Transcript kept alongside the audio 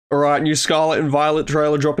Alright, new Scarlet and Violet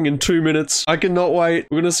trailer dropping in 2 minutes. I cannot wait.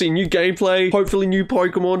 We're gonna see new gameplay, hopefully new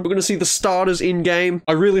Pokemon. We're gonna see the starters in-game.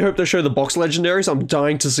 I really hope they show the box legendaries. I'm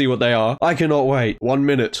dying to see what they are. I cannot wait. 1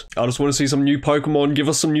 minute. I just want to see some new Pokemon, give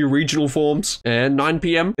us some new regional forms. And 9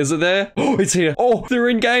 PM. Is it there? Oh, it's here. Oh, they're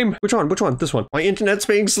in-game. Which one? Which one? This one. My internet's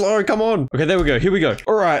being slow. Come on. Okay, there we go. Here we go.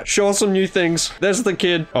 Alright, show us some new things. There's the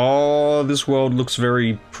kid. Oh, this world looks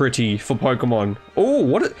very pretty for Pokemon. Oh,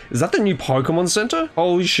 what is that, the new Pokemon Center?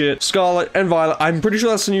 Holy shit. Scarlet and Violet. I'm pretty sure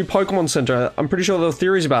that's the new Pokemon Center. I'm pretty sure there are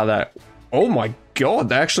theories about that. Oh my god,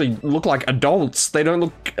 they actually look like adults. They don't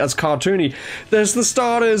look as cartoony. There's the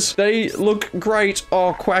starters. They look great.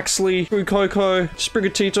 Oh, Quaxley, Fuecoco,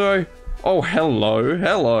 Sprigatito. Oh, hello,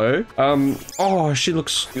 hello. Oh, she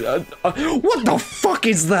looks... what the fuck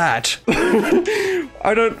is that?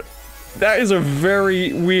 I don't... That is a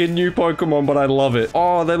very weird new Pokemon, but I love it.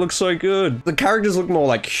 Oh, they look so good. The characters look more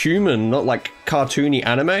like human, not like cartoony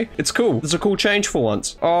anime. It's cool. It's a cool change for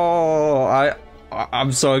once. Oh,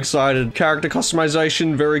 I'm so excited. Character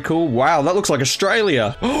customization, very cool. Wow, that looks like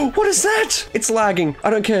Australia. Oh, what is that? It's lagging. I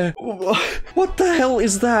don't care. What the hell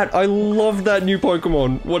is that? I love that new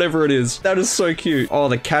Pokemon, whatever it is. That is so cute. Oh,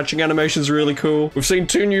 the catching animation is really cool. We've seen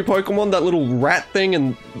 2 new Pokemon, that little rat thing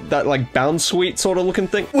and that like bounce sweet sort of looking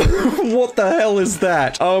thing. What the hell is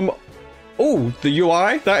that? Oh, the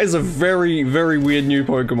UI? That is a very, very weird new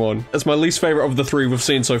Pokemon. That's my least favorite of the 3 we've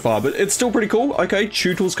seen so far, but it's still pretty cool. Okay,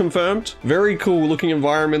 Tutel's confirmed. Very cool looking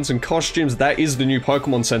environments and costumes. That is the new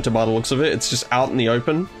Pokemon Center by the looks of it. It's just out in the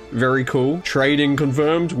open. Very cool. Trading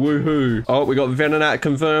confirmed. Woohoo. Oh, we got Venonat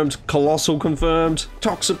confirmed. Colossal confirmed.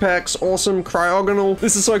 Toxapex. Awesome. Cryogonal.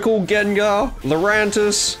 This is so cool. Gengar.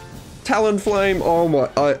 Lurantis. Talonflame. Oh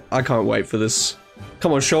my, I can't wait for this.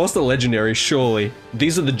 Come on, show us the legendaries, surely.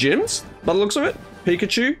 These are the gyms, by the looks of it.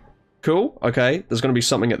 Pikachu, cool. Okay, there's gonna be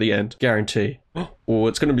something at the end, guarantee. Oh,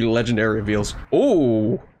 it's gonna be legendary reveals.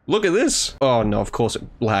 Oh, look at this. Oh no, of course it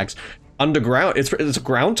lags. Underground, it's a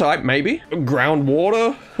ground type, maybe?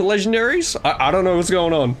 Groundwater legendaries? I don't know what's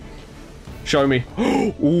going on. Show me.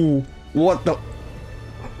 Ooh, what the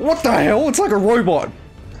hell? It's like a robot.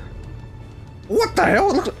 What the hell?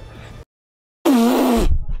 It looks...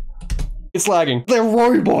 It's lagging. They're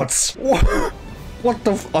robots. What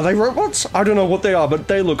the f— are they robots? I don't know what they are, but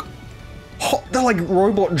they look... they're like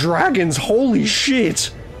robot dragons. Holy shit.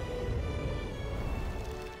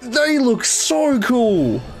 They look so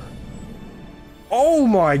cool. Oh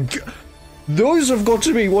my god. Those have got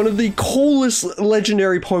to be one of the coolest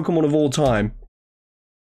legendary Pokemon of all time.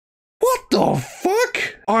 What the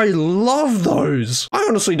fuck? I love those. I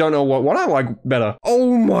honestly don't know what I like better.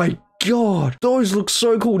 Oh my god, those look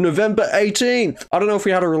so cool. November 18th. I don't know if we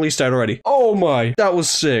had a release date already. Oh my, that was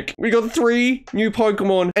sick. We got 3 new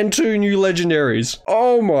Pokemon and 2 new legendaries.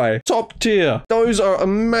 Oh my, top tier. Those are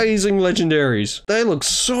amazing legendaries. They look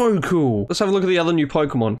so cool. Let's have a look at the other new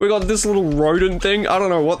Pokemon. We got this little rodent thing. I don't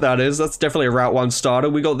know what that is. That's definitely a Route 1 starter.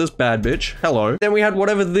 We got this bad bitch. Hello. Then we had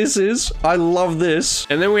whatever this is. I love this.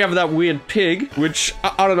 And then we have that weird pig, which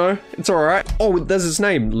I don't know. It's all right. Oh, there's his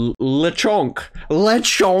name. Lechonk.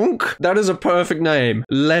 Lechonk. That is a perfect name.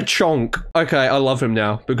 Lechonk. Okay, I love him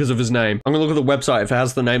now because of his name. I'm gonna look at the website if it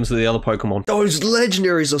has the names of the other Pokemon. Those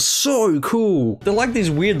legendaries are so cool. They're like these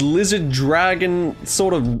weird lizard dragon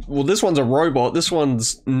sort of... well, this one's a robot. This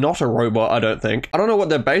one's not a robot, I don't think. I don't know what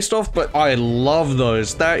they're based off, but I love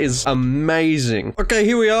those. That is amazing. Okay,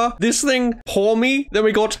 here we are. This thing, Pawmi. Then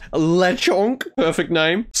we got Lechonk. Perfect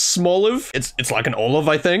name. Smoliv. It's like an olive,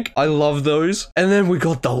 I think. I love those. And then we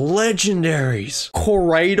got the legendaries.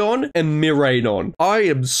 Koraidon and Miraidon. I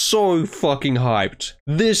am so fucking hyped.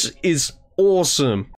 This is awesome.